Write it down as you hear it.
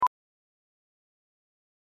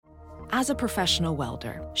As a professional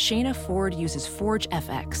welder, Shayna Ford uses Forge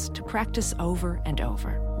FX to practice over and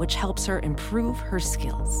over, which helps her improve her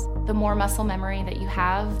skills. The more muscle memory that you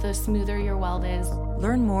have, the smoother your weld is.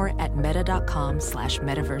 Learn more at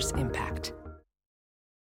meta.com/metaverseimpact.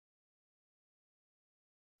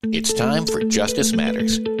 It's time for Justice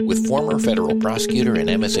Matters with former federal prosecutor and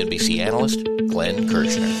MSNBC analyst Glenn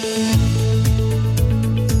Kirshner.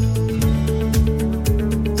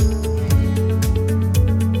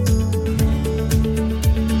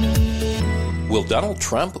 Will Donald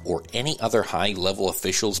Trump or any other high-level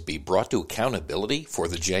officials be brought to accountability for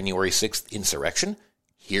the January 6th insurrection?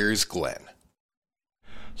 Here's Glenn.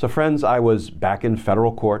 So friends, I was back in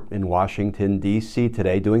federal court in Washington, D.C.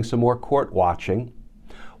 today doing some more court watching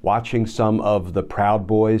some of the Proud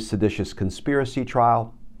Boys seditious conspiracy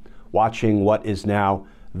trial, watching what is now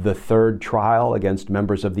the third trial against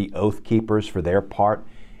members of the Oath Keepers for their part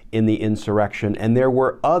in the insurrection. And there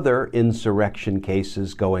were other insurrection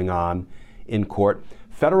cases going on in court.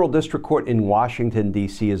 Federal District Court in Washington,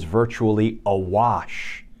 D.C. is virtually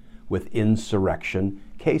awash with insurrection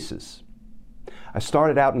cases. I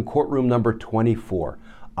started out in courtroom number 24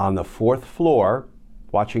 on the fourth floor,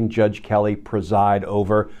 watching Judge Kelly preside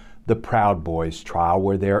over the Proud Boys trial,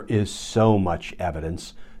 where there is so much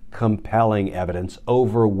evidence, compelling evidence,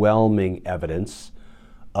 overwhelming evidence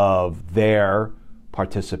of their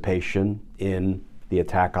participation in the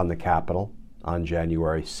attack on the Capitol on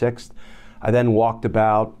January 6th. I then walked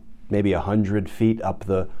about maybe 100 feet up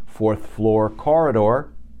the fourth floor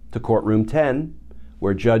corridor to courtroom 10,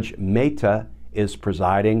 where Judge Mehta is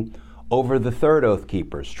presiding over the third Oath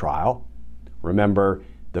Keepers trial. Remember,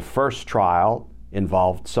 the first trial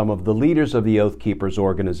involved some of the leaders of the Oath Keepers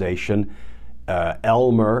organization,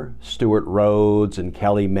 Elmer, Stewart Rhodes, and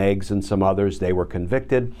Kelly Meggs, and some others. They were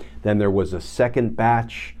convicted. Then there was a second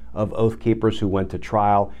batch of Oath Keepers who went to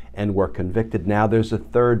trial and were convicted. Now there's a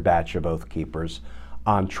third batch of Oath Keepers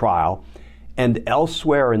on trial. And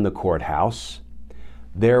elsewhere in the courthouse,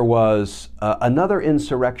 there was another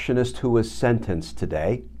insurrectionist who was sentenced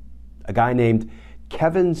today, a guy named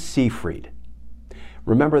Kevin Seafried.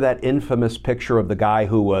 Remember that infamous picture of the guy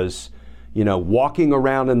who was, walking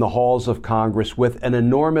around in the halls of Congress with an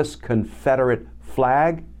enormous Confederate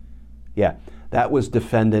flag? Yeah, that was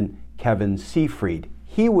defendant Kevin Seafried.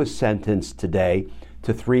 He was sentenced today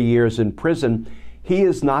to 3 years in prison. He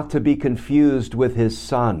is not to be confused with his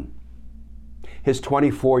son, his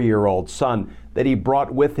 24-year-old son that he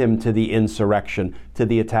brought with him to the insurrection, to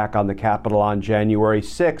the attack on the Capitol on January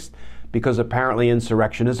 6th, because apparently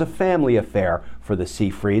insurrection is a family affair for the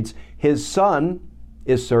Seafrieds. His son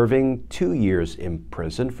is serving 2 years in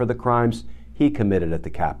prison for the crimes he committed at the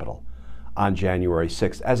Capitol on January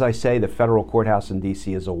 6th. As I say, the federal courthouse in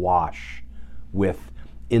D.C. is awash with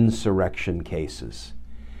insurrection cases.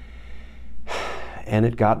 And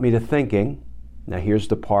it got me to thinking. Now here's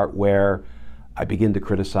the part where I begin to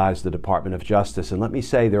criticize the Department of Justice. And let me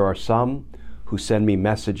say, there are some who send me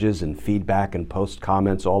messages and feedback and post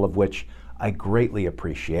comments, all of which I greatly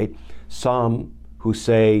appreciate. Some who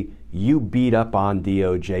say, you beat up on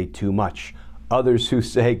DOJ too much. Others who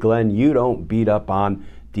say, Glenn, you don't beat up on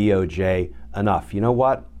DOJ enough. You know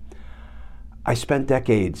what? I spent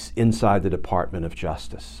decades inside the Department of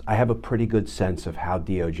Justice. I have a pretty good sense of how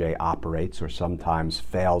DOJ operates, or sometimes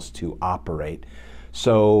fails to operate.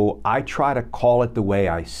 So I try to call it the way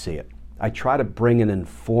I see it. I try to bring an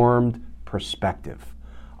informed perspective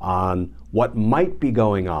on what might be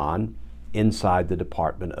going on inside the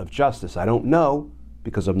Department of Justice. I don't know,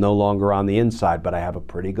 because I'm no longer on the inside, but I have a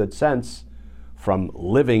pretty good sense from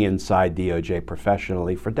living inside DOJ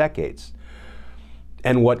professionally for decades.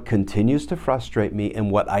 And what continues to frustrate me, and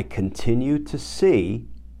what I continue to see,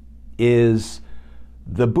 is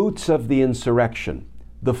the boots of the insurrection,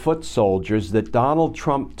 the foot soldiers that Donald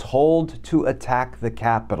Trump told to attack the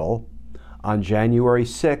Capitol on January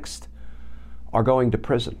 6th are going to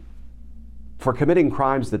prison for committing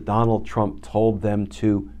crimes that Donald Trump told them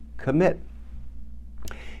to commit.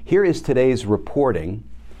 Here is today's reporting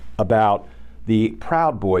about the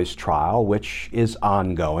Proud Boys trial, which is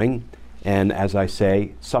ongoing, and as I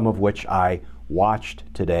say, some of which I watched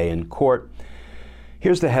today in court.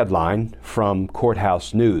 Here's the headline from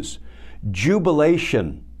Courthouse News.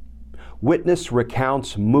 Jubilation. Witness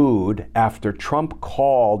recounts mood after Trump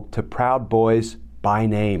called to Proud Boys by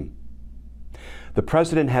name. The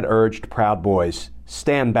president had urged Proud Boys,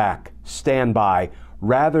 stand back, stand by,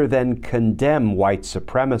 rather than condemn white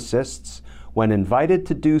supremacists when invited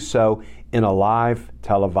to do so in a live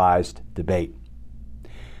televised debate.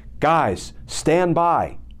 Guys, stand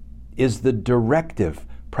by is the directive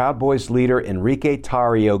Proud Boys leader Enrique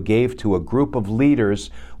Tarrio gave to a group of leaders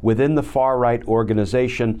within the far-right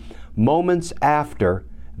organization moments after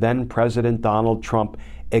then President Donald Trump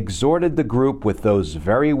exhorted the group with those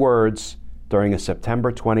very words during a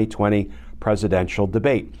September 2020 presidential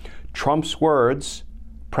debate. Trump's words,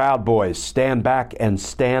 "Proud Boys, stand back and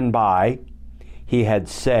stand by," he had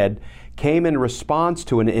said, came in response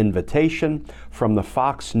to an invitation from the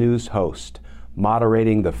Fox News host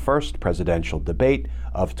moderating the first presidential debate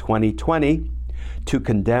of 2020 to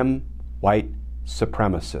condemn white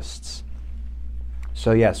supremacists.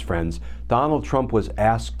 So yes, friends, Donald Trump was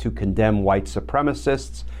asked to condemn white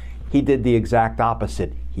supremacists. He did the exact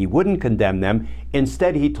opposite. He wouldn't condemn them.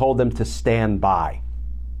 Instead, he told them to stand by.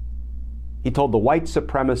 He told the white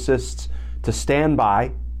supremacists to stand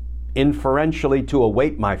by, inferentially to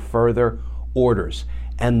await my further orders.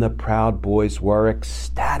 And the Proud Boys were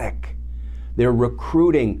ecstatic. Their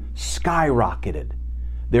recruiting skyrocketed.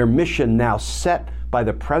 Their mission now set by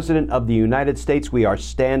the President of the United States. We are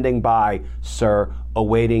standing by, sir,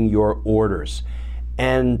 awaiting your orders.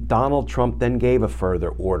 And Donald Trump then gave a further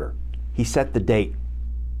order. He set the date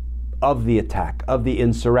of the attack, of the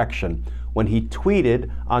insurrection, when he tweeted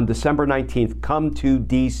on December 19th, "Come to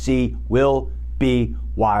D.C., will be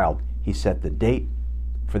wild." He set the date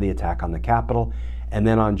for the attack on the Capitol, and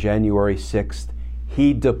then on January 6th,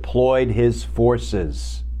 he deployed his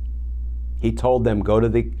forces. He told them, go to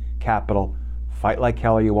the Capitol, fight like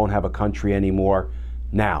hell or you won't have a country anymore.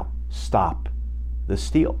 Now, stop the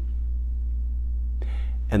steal.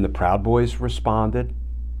 And the Proud Boys responded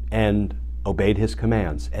and obeyed his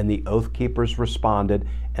commands, and the Oath Keepers responded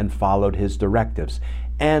and followed his directives.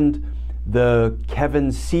 And the Kevin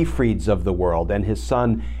Seafrieds of the world and his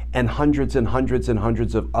son and hundreds and hundreds and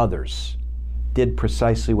hundreds of others did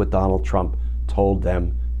precisely what Donald Trump told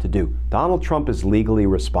them to do. Donald Trump is legally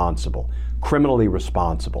responsible, criminally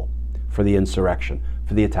responsible for the insurrection,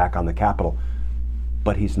 for the attack on the Capitol,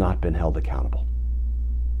 but he's not been held accountable.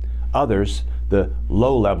 Others, the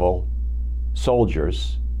low-level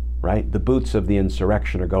soldiers, right, the boots of the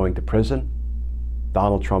insurrection, are going to prison.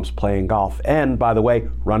 Donald Trump's playing golf and, by the way,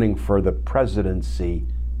 running for the presidency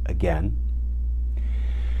again.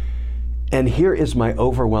 And here is my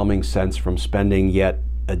overwhelming sense from spending yet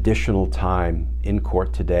additional time in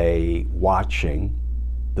court today watching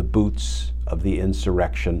the boots of the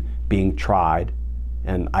insurrection being tried,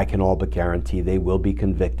 and I can all but guarantee they will be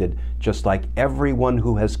convicted, just like everyone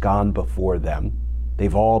who has gone before them.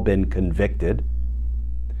 They've all been convicted.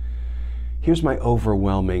 Here's my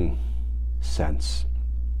overwhelming sense.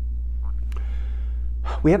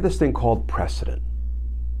 We have this thing called precedent.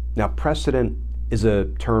 Now, precedent is a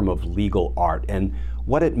term of legal art, and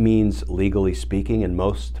what it means, legally speaking, and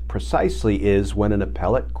most precisely, is when an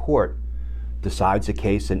appellate court decides a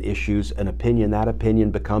case and issues an opinion, that opinion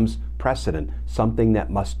becomes precedent, something that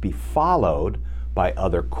must be followed by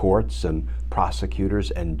other courts and prosecutors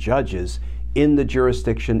and judges in the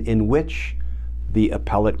jurisdiction in which the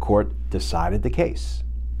appellate court decided the case.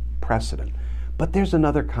 Precedent. But there's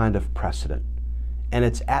another kind of precedent, and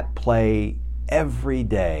it's at play every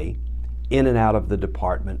day in and out of the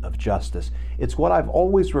Department of Justice. It's what I've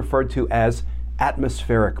always referred to as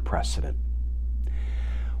atmospheric precedent.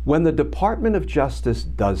 When the Department of Justice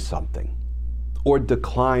does something or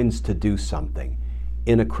declines to do something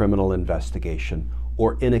in a criminal investigation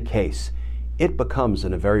or in a case, it becomes,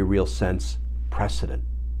 in a very real sense, precedent,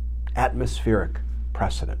 atmospheric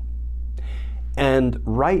precedent. And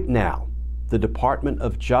right now, the Department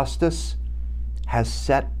of Justice has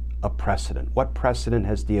set a precedent. What precedent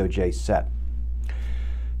has DOJ set?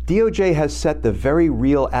 DOJ has set the very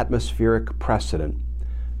real atmospheric precedent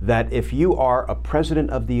that if you are a president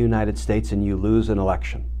of the United States and you lose an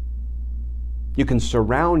election, you can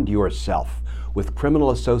surround yourself with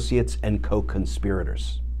criminal associates and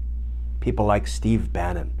co-conspirators. People like Steve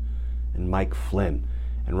Bannon and Mike Flynn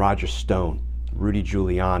and Roger Stone, Rudy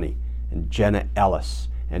Giuliani and Jenna Ellis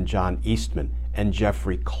and John Eastman and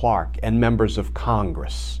Jeffrey Clark and members of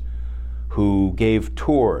Congress who gave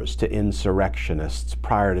tours to insurrectionists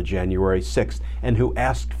prior to January 6th and who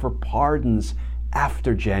asked for pardons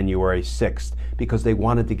after January 6th because they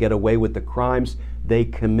wanted to get away with the crimes they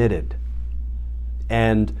committed.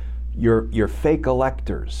 And your fake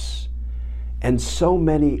electors and so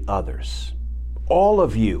many others, all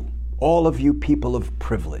of you people of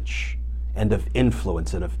privilege and of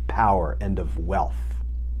influence and of power and of wealth,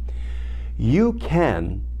 you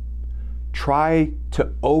can try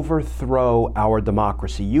to overthrow our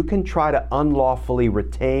democracy. You can try to unlawfully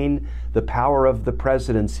retain the power of the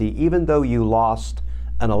presidency even though you lost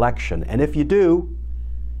an election. And if you do,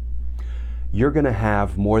 you're going to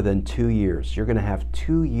have more than 2 years. You're going to have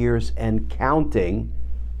 2 years and counting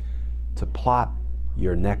to plot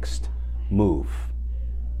your next move.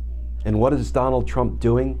 And what is Donald Trump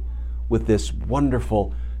doing with this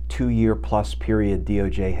wonderful 2-year plus period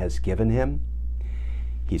DOJ has given him?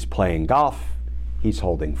 He's playing golf, he's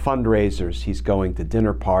holding fundraisers, he's going to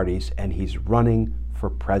dinner parties, and he's running for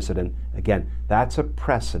president. Again, that's a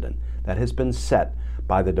precedent that has been set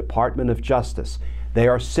by the Department of Justice. They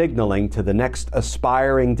are signaling to the next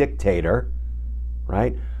aspiring dictator,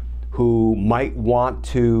 right, who might want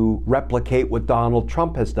to replicate what Donald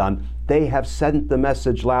Trump has done. They have sent the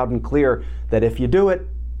message loud and clear that if you do it,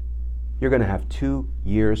 you're going to have 2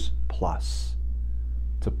 years plus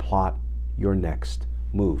to plot your next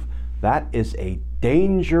move. That is a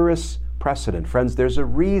dangerous precedent. Friends, there's a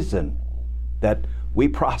reason that we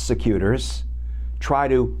prosecutors try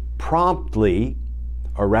to promptly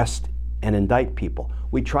arrest and indict people.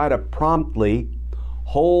 We try to promptly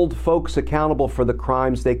hold folks accountable for the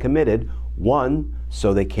crimes they committed. One,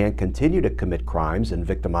 so they can't continue to commit crimes and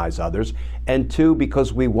victimize others. And two,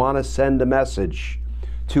 because we want to send a message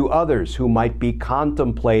to others who might be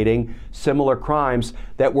contemplating similar crimes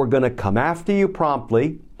that we're going to come after you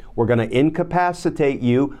promptly. We're going to incapacitate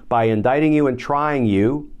you by indicting you and trying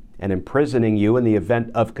you and imprisoning you in the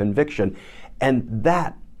event of conviction. And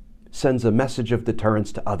that sends a message of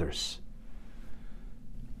deterrence to others.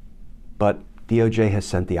 But DOJ has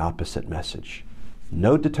sent the opposite message.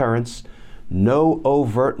 No deterrence, no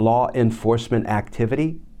overt law enforcement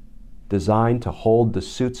activity designed to hold the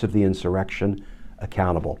suits of the insurrection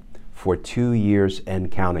accountable for 2 years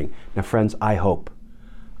and counting. Now, friends, I hope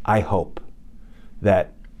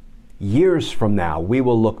that years from now we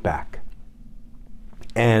will look back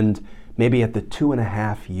and maybe at the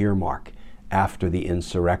 2.5-year mark after the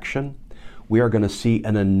insurrection, we are going to see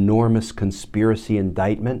an enormous conspiracy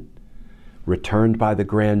indictment returned by the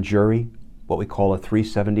grand jury, what we call a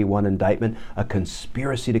 371 indictment, a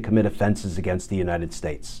conspiracy to commit offenses against the United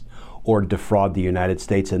States or defraud the United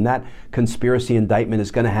States. And that conspiracy indictment is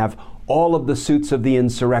going to have all of the suits of the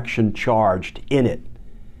insurrection charged in it.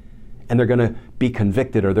 And they're going to be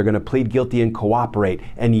convicted or they're going to plead guilty and cooperate.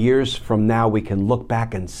 And years from now, we can look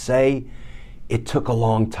back and say, it took a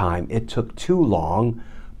long time. It took too long,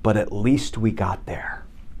 but at least we got there.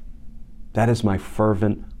 That is my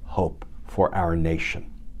fervent hope for our nation.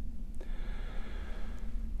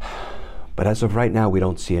 But as of right now, we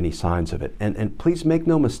don't see any signs of it. And please make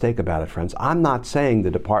no mistake about it, friends. I'm not saying the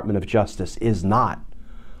Department of Justice is not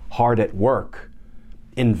hard at work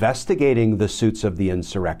investigating the suits of the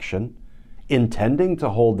insurrection, intending to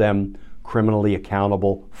hold them criminally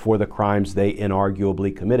accountable for the crimes they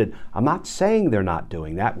inarguably committed. I'm not saying they're not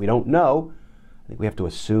doing that. We don't know. I think we have to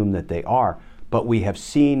assume that they are. But we have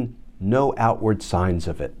seen no outward signs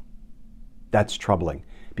of it. That's troubling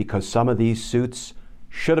because some of these suits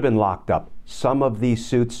should have been locked up. Some of these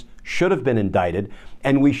suits should have been indicted.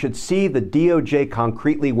 And we should see the DOJ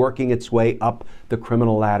concretely working its way up the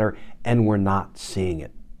criminal ladder, and we're not seeing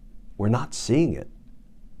it. We're not seeing it.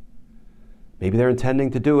 Maybe they're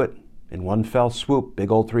intending to do it in one fell swoop,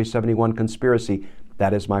 big old 371 conspiracy.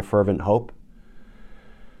 That is my fervent hope.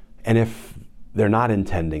 And if they're not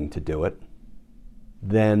intending to do it,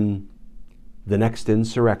 then the next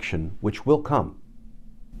insurrection, which will come,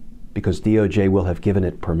 because DOJ will have given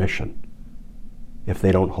it permission if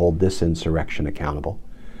they don't hold this insurrection accountable,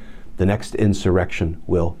 the next insurrection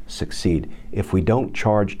will succeed. If we don't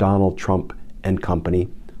charge Donald Trump and company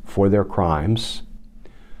for their crimes,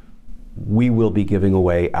 we will be giving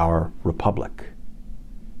away our republic.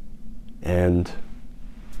 And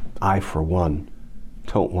I, for one,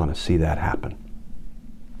 don't want to see that happen.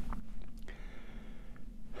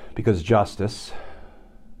 Because justice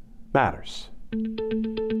matters.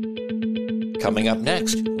 Coming up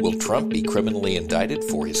next, will Trump be criminally indicted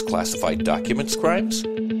for his classified documents crimes?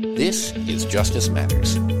 This is Justice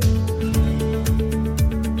Matters.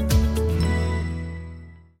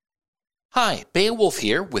 Hi, Beowulf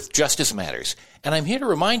here with Justice Matters, and I'm here to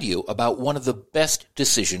remind you about one of the best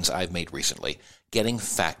decisions I've made recently, getting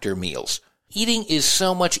Factor meals. Eating is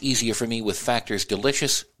so much easier for me with Factor's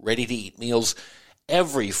delicious, ready-to-eat meals.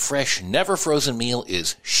 Every fresh, never-frozen meal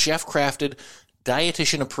is chef-crafted,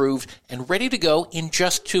 dietitian-approved, and ready to go in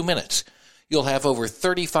just 2 minutes. You'll have over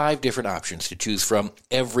 35 different options to choose from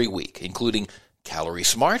every week, including Calorie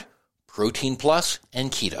Smart, Protein Plus,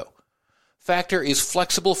 and Keto. Factor is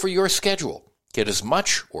flexible for your schedule. Get as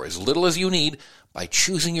much or as little as you need by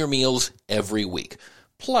choosing your meals every week.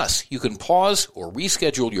 Plus, you can pause or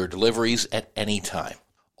reschedule your deliveries at any time.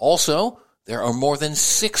 Also, there are more than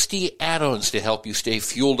 60 add-ons to help you stay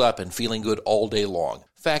fueled up and feeling good all day long.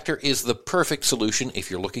 Factor is the perfect solution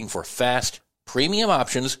if you're looking for fast, premium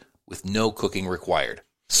options with no cooking required.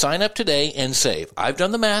 Sign up today and save. I've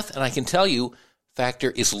done the math, and I can tell you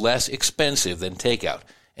Factor is less expensive than takeout,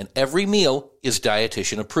 and every meal is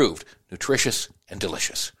dietitian approved, nutritious, and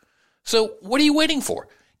delicious. So what are you waiting for?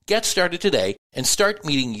 Get started today and start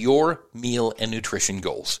meeting your meal and nutrition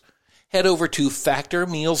goals. Head over to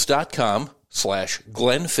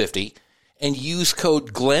factormeals.com/Glenn50 and use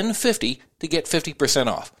code Glenn50 to get 50%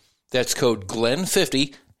 off. That's code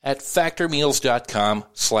Glenn50 at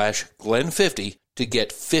factormeals.com/Glenn50 to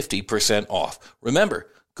get 50% off. Remember,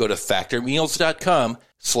 go to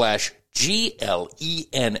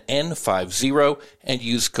factormeals.com/GLENN50 and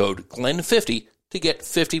use code Glenn50 to get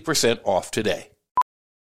 50% off today.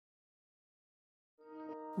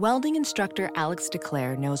 Welding instructor Alex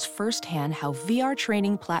DeClaire knows firsthand how VR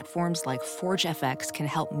training platforms like ForgeFX can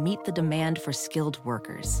help meet the demand for skilled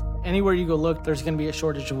workers. Anywhere you go look, there's going to be a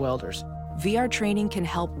shortage of welders. VR training can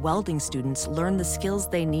help welding students learn the skills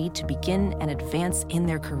they need to begin and advance in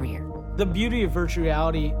their career. The beauty of virtual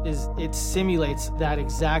reality is it simulates that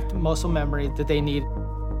exact muscle memory that they need.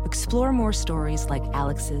 Explore more stories like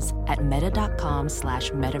Alex's at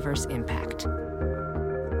meta.com/metaverseimpact.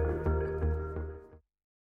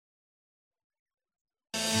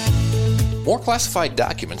 More classified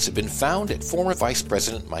documents have been found at former Vice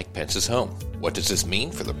President Mike Pence's home. What does this mean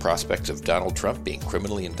for the prospects of Donald Trump being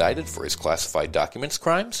criminally indicted for his classified documents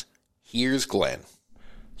crimes? Here's Glenn.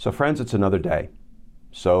 So friends, it's another day.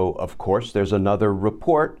 So, of course, there's another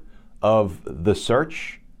report of the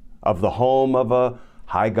search of the home of a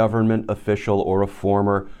high government official or a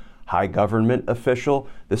former high government official.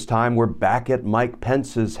 This time we're back at Mike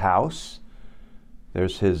Pence's house.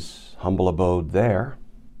 There's his humble abode there.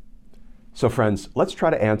 So friends, let's try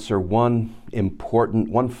to answer one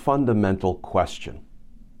fundamental question.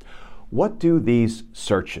 What do these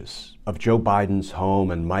searches of Joe Biden's home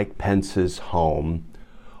and Mike Pence's home,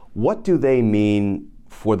 what do they mean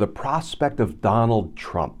for the prospect of Donald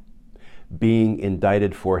Trump being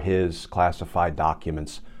indicted for his classified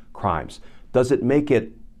documents crimes? Does it make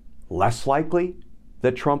it less likely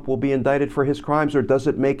that Trump will be indicted for his crimes, or does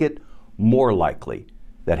it make it more likely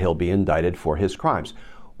that he'll be indicted for his crimes?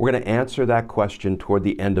 We're going to answer that question toward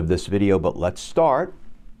the end of this video, but let's start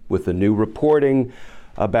with the new reporting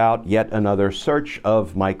about yet another search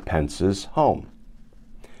of Mike Pence's home.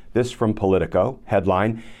 This from Politico,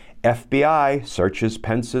 headline, FBI searches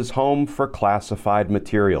Pence's home for classified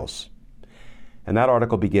materials. And that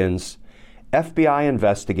article begins, FBI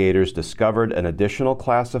investigators discovered an additional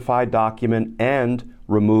classified document and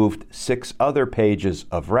removed 6 other pages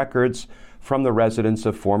of records from the residence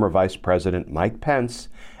of former Vice President Mike Pence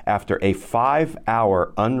after a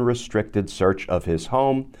 5-hour unrestricted search of his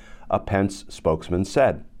home, a Pence spokesman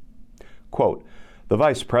said. Quote, the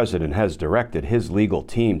Vice President has directed his legal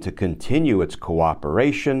team to continue its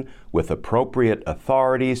cooperation with appropriate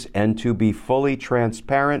authorities and to be fully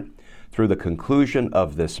transparent through the conclusion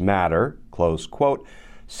of this matter, close quote,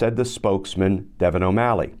 said the spokesman Devin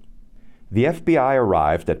O'Malley. The FBI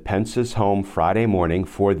arrived at Pence's home Friday morning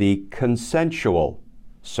for the consensual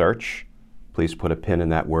search. Please put a pin in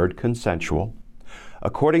that word, consensual.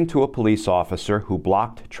 According to a police officer who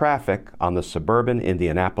blocked traffic on the suburban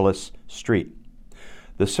Indianapolis street.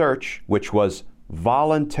 The search, which was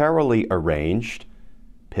voluntarily arranged,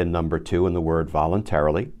 pin number 2 in the word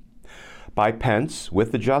voluntarily, by Pence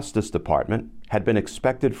with the Justice Department, had been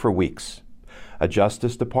expected for weeks. A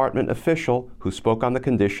Justice Department official who spoke on the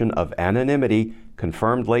condition of anonymity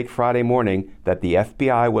confirmed late Friday morning that the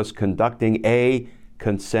FBI was conducting a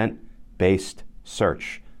consent-based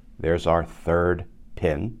search. There's our third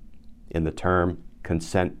pin in the term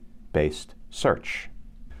consent-based search.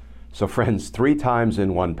 So friends, 3 times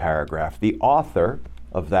in one paragraph, the author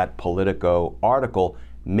of that Politico article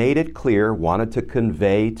made it clear, wanted to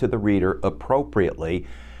convey to the reader appropriately,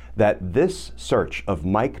 that this search of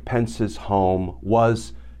Mike Pence's home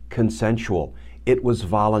was consensual. It was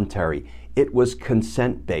voluntary. It was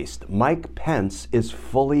consent-based. Mike Pence is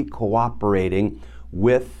fully cooperating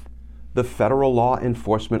with the federal law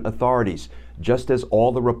enforcement authorities, just as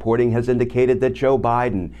all the reporting has indicated that Joe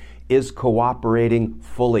Biden is cooperating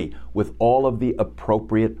fully with all of the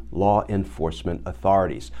appropriate law enforcement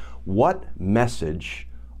authorities. What message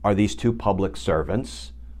are these 2 public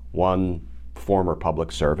servants, one former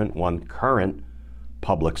public servant, one current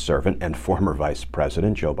public servant, and former Vice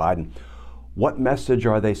President Joe Biden, what message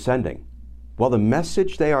are they sending? Well, the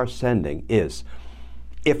message they are sending is,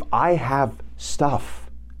 if I have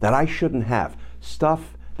stuff that I shouldn't have,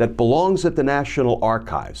 stuff that belongs at the National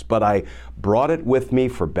Archives, but I brought it with me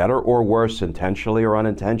for better or worse, intentionally or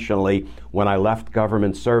unintentionally, when I left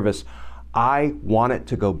government service, I want it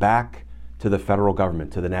to go back to the federal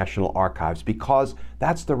government, to the National Archives, because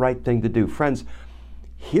that's the right thing to do. Friends,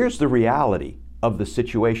 here's the reality of the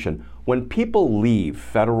situation. When people leave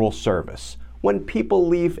federal service, when people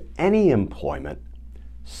leave any employment,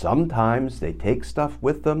 sometimes they take stuff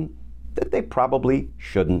with them that they probably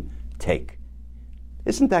shouldn't take.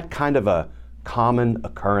 Isn't that kind of a common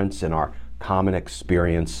occurrence in our common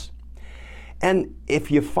experience? And if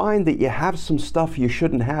you find that you have some stuff you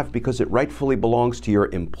shouldn't have because it rightfully belongs to your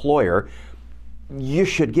employer, you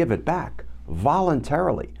should give it back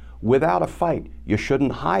voluntarily, without a fight. You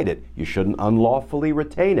shouldn't hide it. You shouldn't unlawfully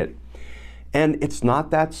retain it. And it's not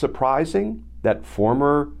that surprising that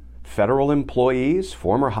former federal employees,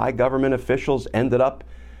 former high government officials ended up,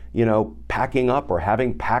 packing up or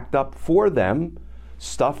having packed up for them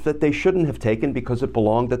stuff that they shouldn't have taken because it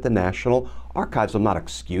belonged at the National Archives. I'm not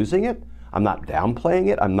excusing it. I'm not downplaying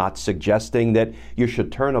it. I'm not suggesting that you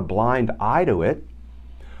should turn a blind eye to it.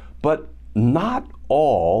 But not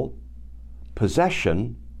all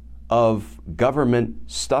possession of government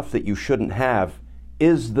stuff that you shouldn't have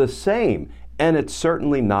is the same. And it's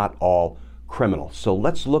certainly not all criminal. So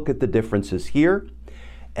let's look at the differences here,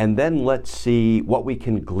 and then let's see what we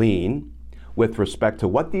can glean with respect to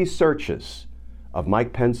what these searches of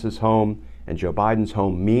Mike Pence's home and Joe Biden's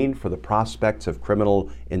home mean for the prospects of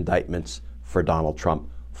criminal indictments for Donald Trump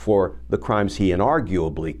for the crimes he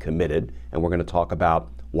inarguably committed, and we're going to talk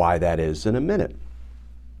about why that is in a minute.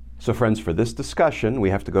 So friends, for this discussion, we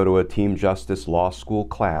have to go to a Team Justice Law School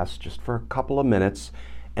class just for a couple of minutes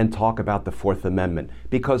and talk about the Fourth Amendment,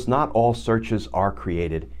 because not all searches are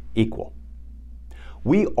created equal.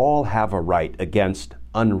 We all have a right against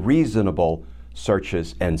unreasonable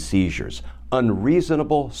searches and seizures,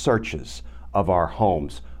 unreasonable searches of our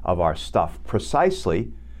homes, of our stuff.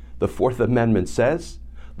 Precisely, the Fourth Amendment says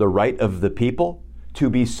the right of the people to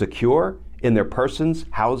be secure in their persons,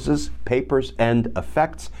 houses, papers, and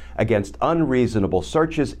effects against unreasonable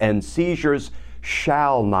searches and seizures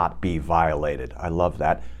shall not be violated. I love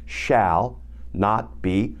that. Shall not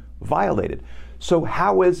be violated. So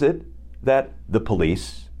how is it that the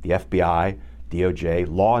police, the FBI, DOJ,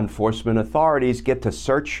 law enforcement authorities get to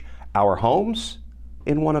search our homes?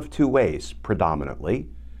 In one of two ways, predominantly.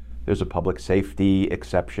 There's a public safety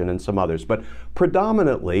exception and some others, but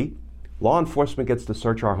predominantly, law enforcement gets to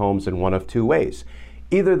search our homes in one of two ways.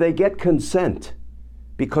 Either they get consent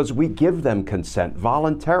because we give them consent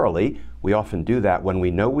voluntarily. We often do that when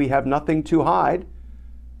we know we have nothing to hide.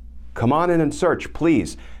 Come on in and search,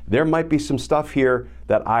 please. There might be some stuff here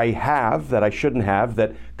that I have that I shouldn't have,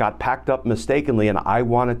 that got packed up mistakenly, and I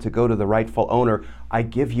want it to go to the rightful owner. I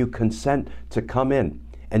give you consent to come in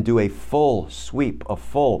and do a full sweep, a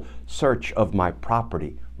full search of my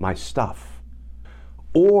property, my stuff.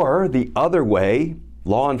 Or the other way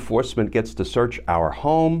law enforcement gets to search our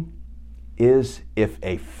home is if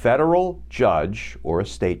a federal judge or a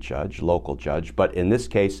state judge, local judge, but in this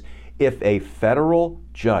case, if a federal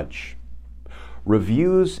judge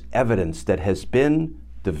reviews evidence that has been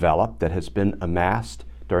developed, that has been amassed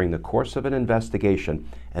during the course of an investigation,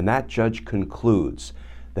 and that judge concludes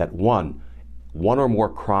that one or more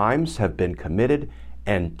crimes have been committed,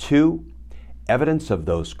 and two, evidence of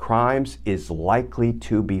those crimes is likely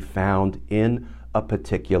to be found in a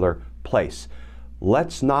particular place.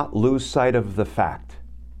 Let's not lose sight of the fact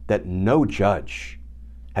that no judge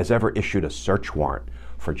has ever issued a search warrant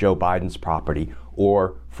for Joe Biden's property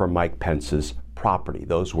or for Mike Pence's property.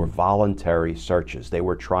 Those were voluntary searches. They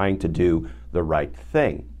were trying to do the right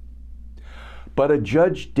thing. But a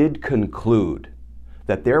judge did conclude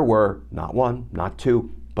that there were not one, not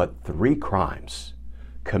two, but 3 crimes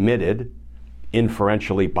committed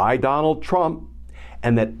inferentially by Donald Trump,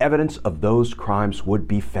 and that evidence of those crimes would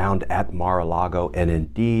be found at Mar-a-Lago. And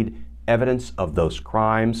indeed, evidence of those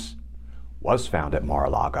crimes was found at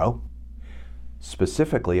Mar-a-Lago,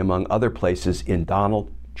 specifically, among other places, in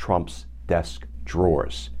Donald Trump's desk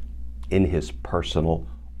drawers, in his personal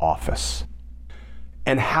office.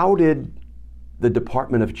 And how did the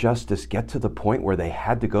Department of Justice get to the point where they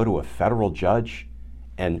had to go to a federal judge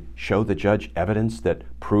and show the judge evidence that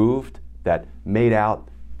proved, that made out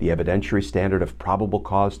the evidentiary standard of probable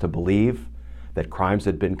cause to believe that crimes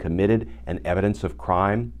had been committed and evidence of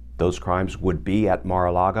crime, those crimes would be at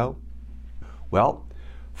Mar-a-Lago? Well,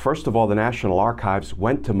 first of all, the National Archives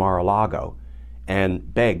went to Mar-a-Lago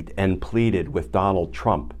and begged and pleaded with Donald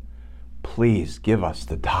Trump, please give us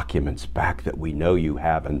the documents back that we know you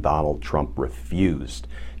have, and Donald Trump refused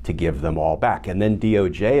to give them all back. And then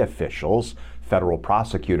DOJ officials federal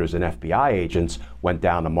prosecutors and FBI agents went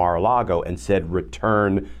down to Mar-a-Lago and said,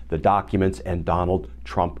 return the documents, and Donald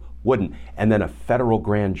Trump wouldn't. And then a federal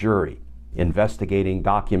grand jury investigating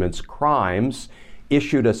documents crimes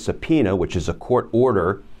issued a subpoena, which is a court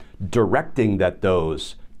order directing that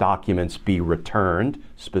those documents be returned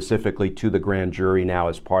specifically to the grand jury now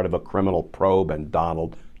as part of a criminal probe, and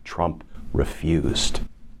Donald Trump refused.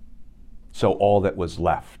 So all that was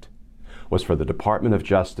left was for the Department of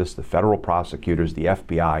Justice, the federal prosecutors, the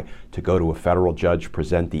FBI, to go to a federal judge,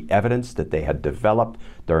 present the evidence that they had developed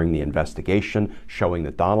during the investigation showing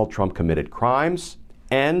that Donald Trump committed crimes,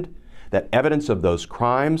 and that evidence of those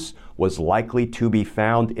crimes was likely to be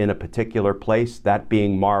found in a particular place, that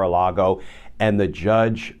being Mar-a-Lago, and the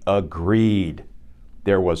judge agreed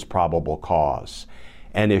there was probable cause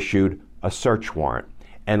and issued a search warrant.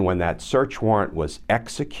 And when that search warrant was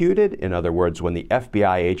executed, in other words, when the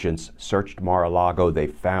FBI agents searched Mar-a-Lago, they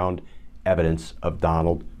found evidence of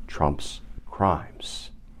Donald Trump's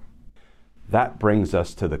crimes. That brings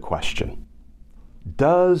us to the question,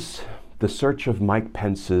 does the search of Mike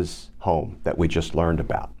Pence's home that we just learned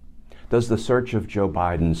about, does the search of Joe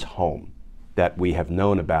Biden's home that we have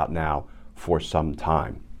known about now for some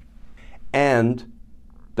time, and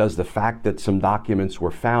does the fact that some documents were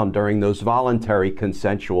found during those voluntary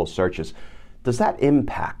consensual searches, does that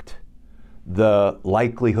impact the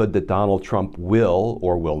likelihood that Donald Trump will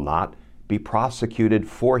or will not be prosecuted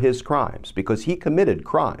for his crimes? Because he committed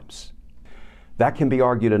crimes. That can be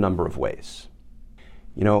argued a number of ways.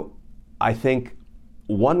 You know, I think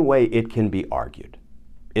one way it can be argued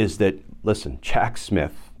is that, listen, Jack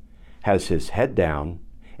Smith has his head down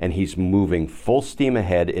and he's moving full steam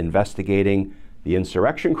ahead investigating the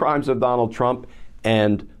insurrection crimes of Donald Trump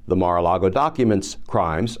and the Mar-a-Lago documents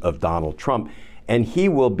crimes of Donald Trump, and he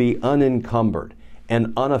will be unencumbered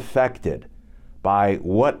and unaffected by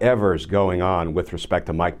whatever's going on with respect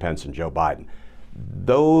to Mike Pence and Joe Biden.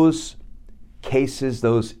 Those cases,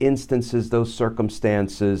 those instances, those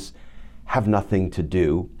circumstances have nothing to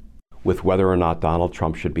do with whether or not Donald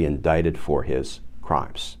Trump should be indicted for his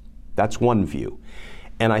crimes. That's one view.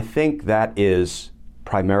 And I think that is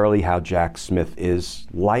primarily how Jack Smith is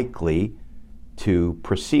likely to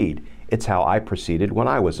proceed. It's how I proceeded when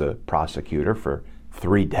I was a prosecutor for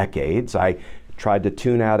 3 decades. I tried to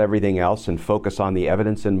tune out everything else and focus on the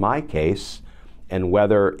evidence in my case and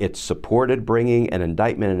whether it supported bringing an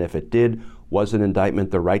indictment, and if it did, was an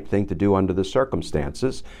indictment the right thing to do under the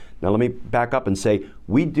circumstances. Now let me back up and say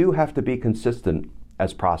we do have to be consistent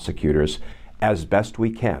as prosecutors as best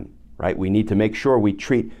we can, right? We need to make sure we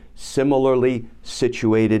treat similarly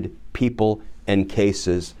situated people and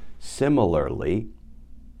cases similarly,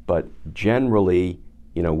 but generally,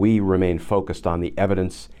 we remain focused on the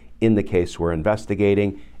evidence in the case we're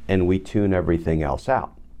investigating, and we tune everything else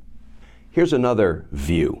out. Here's another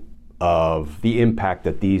view of the impact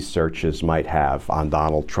that these searches might have on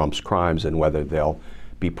Donald Trump's crimes and whether they'll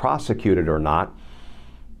be prosecuted or not.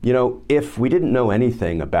 If we didn't know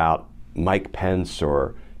anything about Mike Pence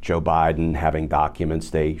or Joe Biden having documents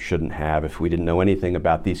they shouldn't have, if we didn't know anything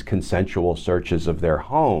about these consensual searches of their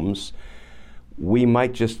homes, we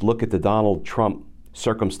might just look at the Donald Trump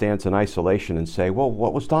circumstance in isolation and say, well,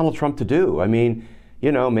 what was Donald Trump to do? I mean,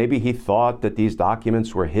 maybe he thought that these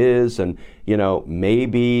documents were his, and,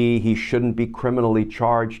 maybe he shouldn't be criminally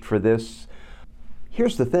charged for this.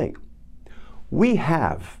 Here's the thing. We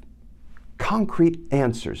have concrete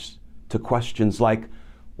answers to questions like,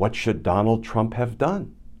 what should Donald Trump have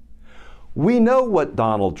done? We know what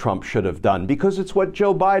Donald Trump should have done because it's what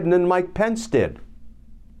Joe Biden and Mike Pence did.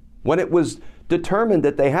 When it was determined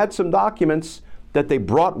that they had some documents that they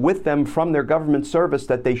brought with them from their government service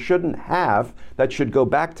that they shouldn't have, that should go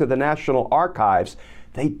back to the National Archives,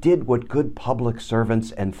 they did what good public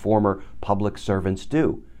servants and former public servants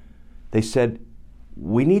do. They said,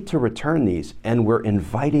 we need to return these, and we're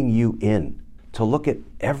inviting you in to look at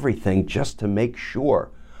everything just to make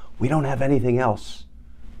sure we don't have anything else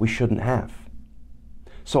we shouldn't have.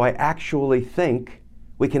 So I actually think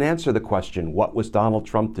we can answer the question, what was Donald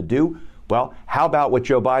Trump to do? Well, how about what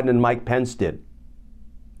Joe Biden and Mike Pence did?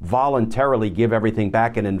 Voluntarily give everything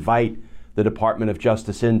back and invite the Department of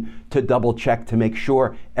Justice in to double check to make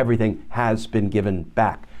sure everything has been given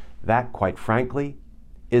back. That, quite frankly,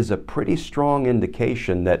 is a pretty strong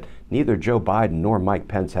indication that neither Joe Biden nor Mike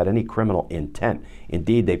Pence had any criminal intent.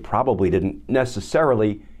 Indeed, they probably didn't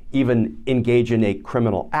necessarily even engage in a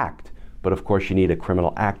criminal act. But of course, you need a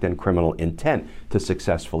criminal act and criminal intent to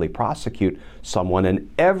successfully prosecute someone. And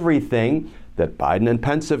everything that Biden and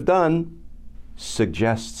Pence have done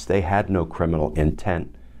suggests they had no criminal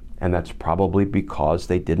intent. And that's probably because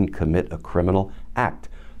they didn't commit a criminal act.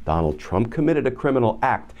 Donald Trump committed a criminal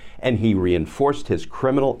act, and he reinforced his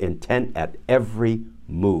criminal intent at every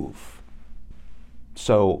move.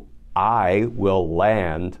 So I will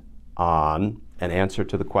land on an answer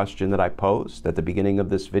to the question that I posed at the beginning of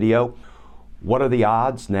this video. What are the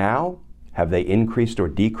odds now? Have they increased or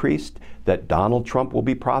decreased that Donald Trump will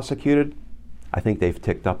be prosecuted? I think they've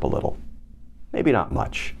ticked up a little. Maybe not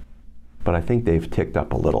much, but I think they've ticked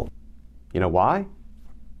up a little. You know why?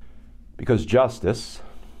 Because justice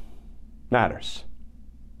matters.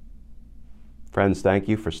 Friends, thank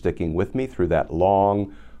you for sticking with me through that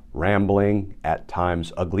long, rambling, at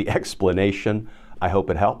times ugly explanation. I hope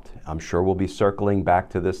it helped. I'm sure we'll be circling back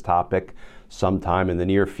to this topic sometime in the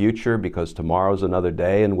near future, because tomorrow's another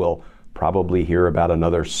day and we'll probably hear about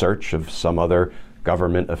another search of some other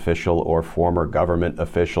government official or former government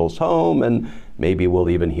official's home, and maybe we'll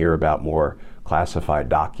even hear about more classified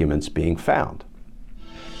documents being found.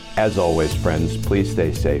 As always, friends, please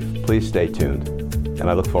stay safe, please stay tuned, and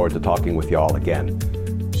I look forward to talking with you all again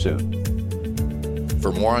soon.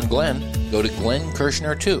 For more on Glenn, go to Glenn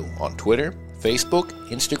Kirshner 2 on Twitter, Facebook,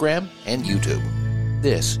 Instagram, and YouTube.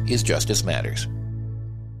 This is Justice Matters.